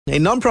A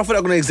non-profit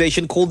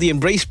organization called the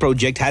Embrace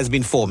Project has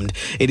been formed.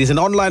 It is an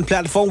online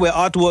platform where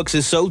artworks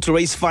is sold to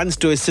raise funds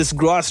to assist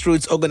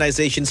grassroots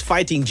organizations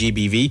fighting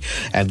GBV.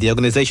 And the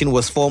organization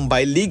was formed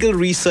by legal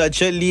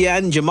researcher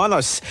Lee-Anne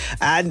Germanos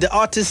and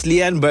artist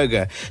Leanne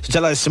Berger. To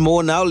tell us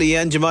more now,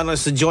 Lee-Anne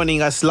Germanos is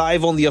joining us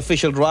live on the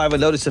official drive at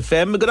Lotus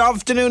FM. Good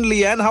afternoon,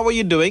 Leanne. How are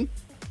you doing?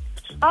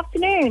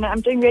 Afternoon.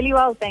 I'm doing really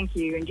well, thank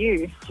you. And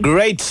you?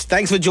 Great.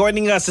 Thanks for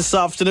joining us this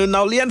afternoon.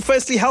 Now, Leanne,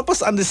 firstly, help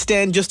us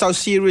understand just how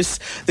serious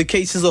the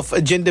cases of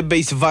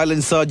gender-based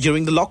violence are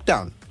during the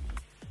lockdown.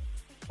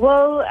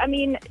 Well,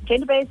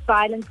 gender-based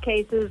violence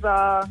cases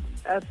are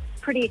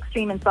pretty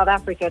extreme in South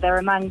Africa. They're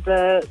among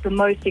the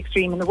most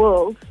extreme in the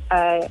world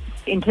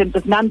in terms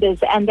of numbers,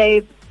 and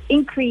they've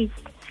increased.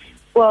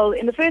 Well,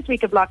 in the first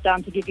week of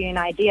lockdown, to give you an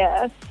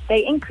idea,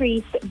 they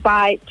increased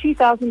by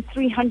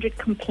 2,300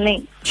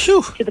 complaints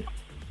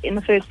in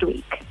the first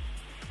week.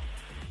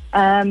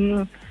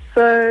 The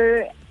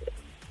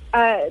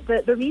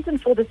reason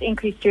for this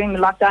increase during the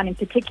lockdown in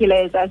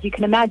particular is, as you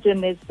can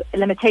imagine, there's a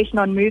limitation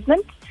on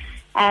movement,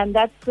 and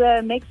that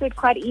makes it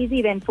quite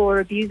easy then for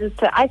abusers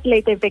to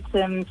isolate their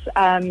victims,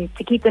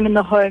 to keep them in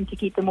the home, to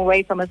keep them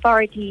away from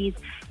authorities,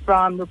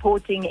 from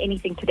reporting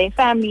anything to their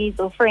families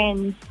or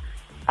friends.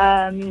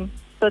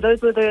 So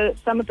those were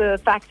some of the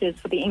factors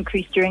for the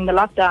increase during the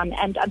lockdown.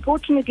 And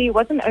unfortunately, it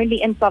wasn't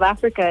only in South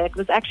Africa. It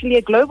was actually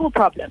a global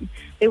problem.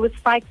 There were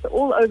spikes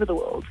all over the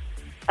world,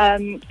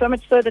 so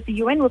much so that the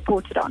UN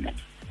reported on it.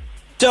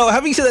 So,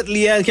 having said that,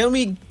 Leanne,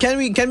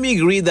 can we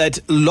agree that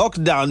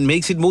lockdown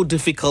makes it more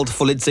difficult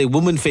for, let's say,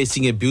 women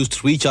facing abuse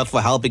to reach out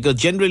for help? Because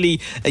generally,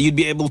 you'd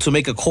be able to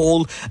make a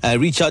call,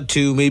 reach out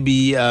to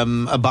maybe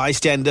a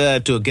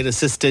bystander to get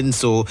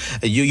assistance, or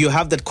you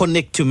have that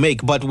connect to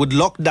make. But with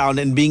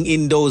lockdown and being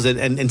indoors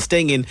and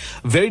staying in,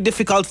 very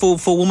difficult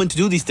for women to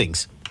do these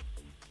things.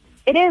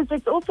 It is.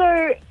 It's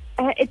also...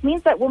 it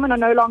means that women are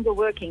no longer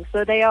working,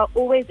 so they are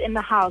always in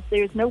the house.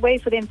 There is no way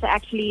for them to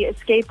actually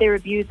escape their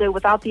abuser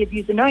without the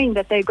abuser knowing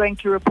that they're going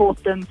to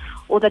report them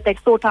or that they've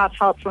sought out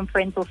help from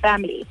friends or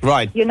family.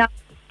 Right. You're now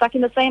stuck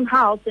in the same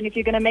house, and if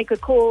you're going to make a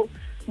call,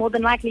 more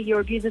than likely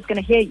your abuser's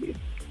going to hear you.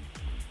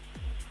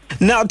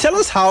 Now, tell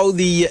us how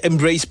the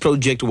Embrace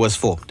Project was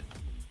formed.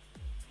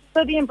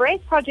 So the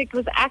Embrace Project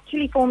was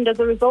actually formed as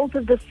a result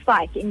of the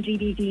spike in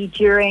GBV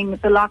during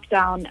the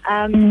lockdown.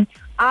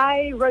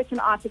 I wrote an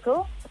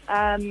article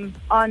on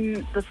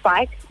the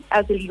spike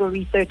as a legal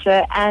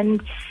researcher,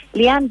 and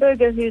Leanne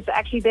Berger, who's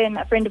actually been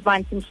a friend of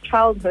mine since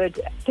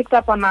childhood, picked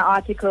up on my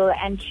article,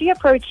 and she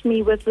approached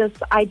me with this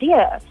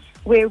idea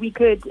where we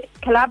could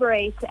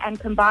collaborate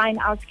and combine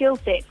our skill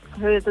sets,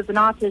 hers as an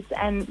artist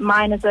and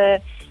mine as a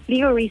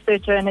legal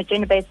researcher and a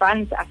gender-based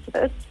violence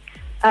activist,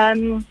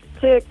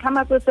 to come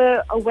up with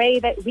a way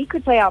that we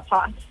could play our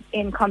part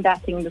in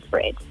combating the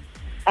spread.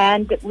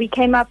 And we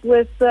came up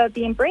with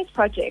the Embrace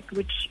Project,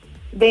 which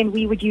then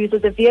we would use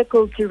as a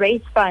vehicle to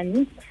raise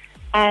funds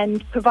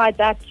and provide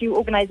that to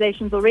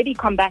organizations already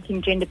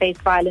combating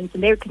gender-based violence in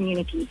their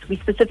communities. We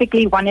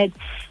specifically wanted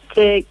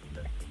to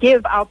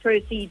give our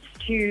proceeds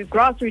to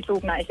grassroots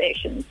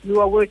organizations who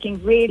are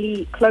working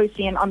really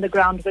closely and on the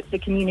ground with the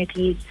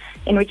communities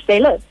in which they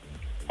live.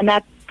 And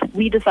that,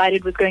 we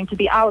decided, was going to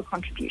be our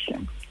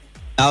contribution.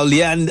 Now,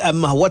 Leanne,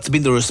 what's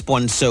been the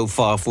response so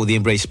far for the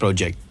Embrace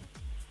Project?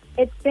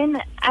 It's been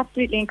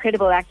absolutely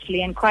incredible,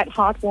 actually, and quite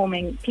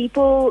heartwarming.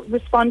 People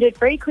responded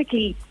very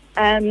quickly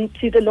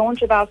to the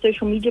launch of our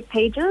social media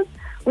pages,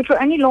 which were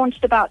only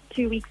launched about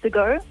 2 weeks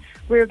ago.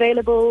 We're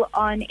available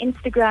on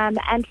Instagram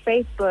and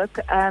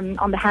Facebook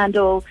on the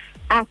handle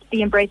at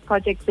the Embrace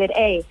Project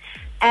ZA.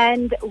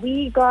 And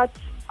we got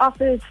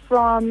offers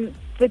from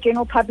the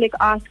general public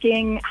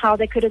asking how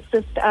they could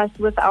assist us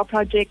with our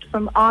project,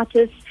 from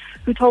artists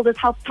who told us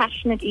how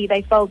passionately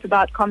they felt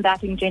about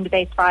combating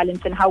gender-based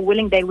violence and how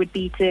willing they would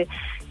be to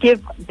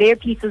give their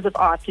pieces of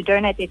art, to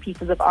donate their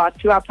pieces of art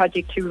to our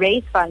project to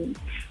raise funds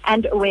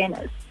and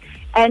awareness.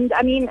 And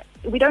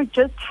we don't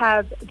just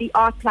have the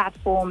art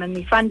platform and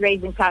the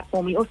fundraising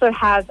platform. We also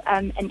have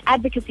an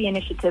advocacy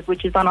initiative,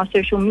 which is on our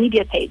social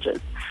media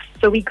pages.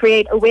 So we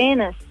create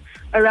awareness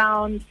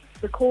around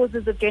the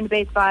causes of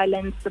gender-based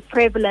violence, the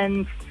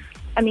prevalence.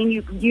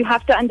 You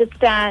have to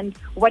understand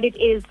what it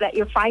is that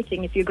you're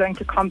fighting if you're going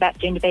to combat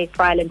gender-based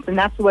violence, and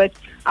that's what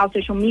our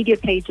social media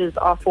pages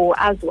are for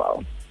as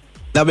well.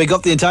 Now, we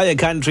got the entire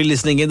country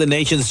listening in, the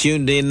nation's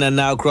tuned in and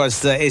now across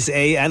SA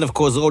and, of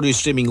course, audio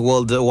streaming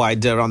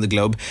worldwide around the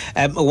globe.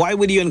 Why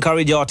would you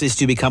encourage artists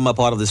to become a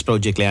part of this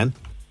project, Leanne?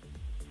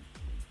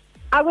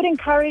 I would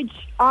encourage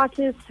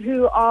artists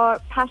who are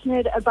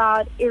passionate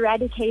about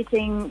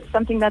eradicating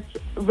something that's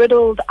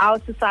riddled our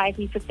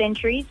society for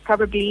centuries,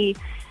 probably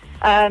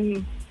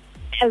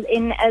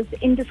as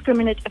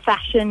indiscriminate a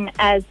fashion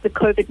as the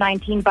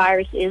COVID-19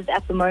 virus is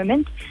at the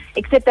moment,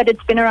 except that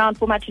it's been around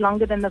for much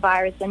longer than the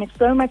virus. And if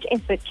so much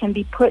effort can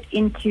be put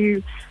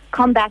into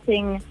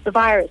combating the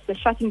virus, the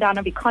shutting down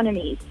of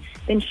economies,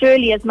 then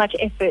surely as much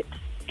effort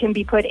can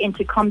be put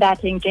into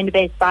combating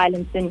gender-based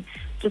violence and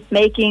just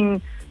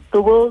making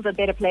the world a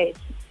better place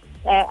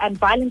and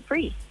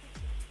violence-free.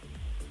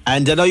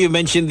 And I know you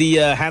mentioned the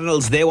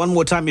handles there. One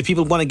more time, if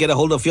people want to get a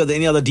hold of you, are there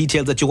any other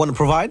details that you want to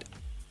provide?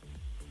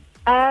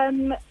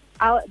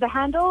 The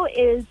handle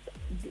is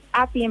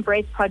at the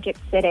Embrace Project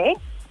ZA.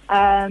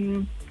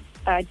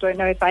 I don't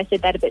know if I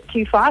said that a bit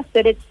too fast,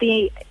 but it's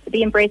the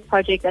Embrace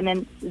Project and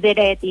then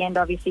ZA at the end,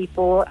 obviously,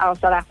 for our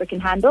South African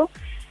handle.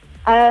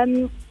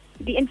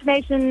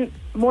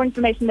 More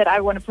information that I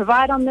want to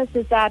provide on this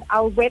is that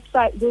our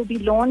website will be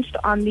launched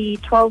on the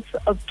 12th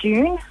of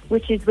June,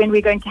 which is when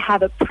we're going to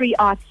have a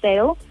pre-art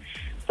sale.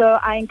 So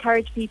I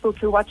encourage people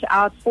to watch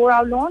out for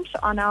our launch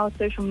on our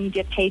social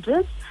media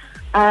pages.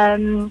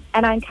 And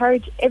I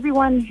encourage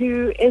everyone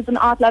who is an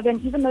art lover,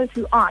 and even those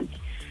who aren't,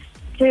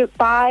 to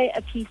buy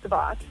a piece of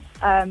art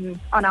on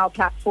our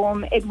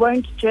platform. It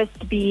won't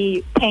just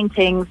be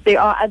paintings.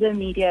 There are other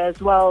media as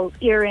well,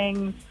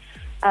 earrings,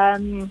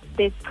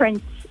 there's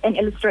prints and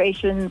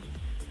illustrations,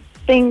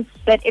 things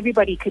that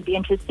everybody could be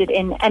interested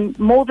in. And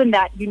more than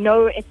that,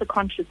 it's a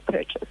conscious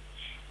purchase.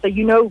 So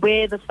you know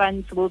where the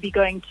funds will be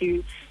going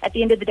to. At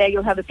the end of the day,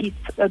 you'll have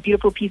a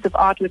beautiful piece of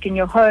artwork in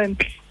your home,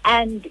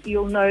 and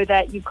you'll know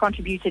that you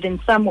contributed in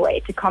some way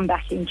to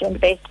combating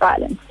gender-based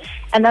violence.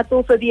 And that's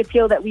also the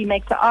appeal that we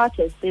make to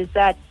artists, is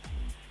that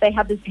they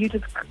have this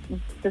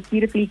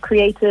beautifully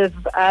creative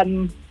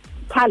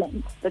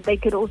talent that they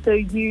could also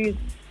use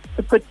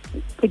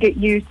to get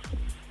use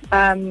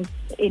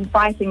in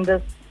fighting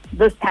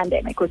this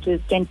pandemic, which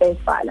is gender-based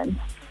violence.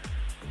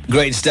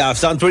 Great stuff.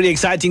 Sounds pretty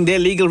exciting there.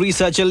 Legal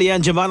researcher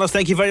Lee-Anne Germanos,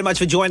 thank you very much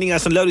for joining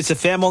us on Lotus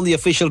FM on the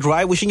official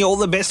drive. Wishing you all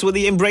the best with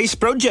the Embrace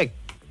project.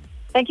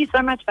 Thank you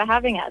so much for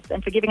having us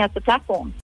and for giving us the platform.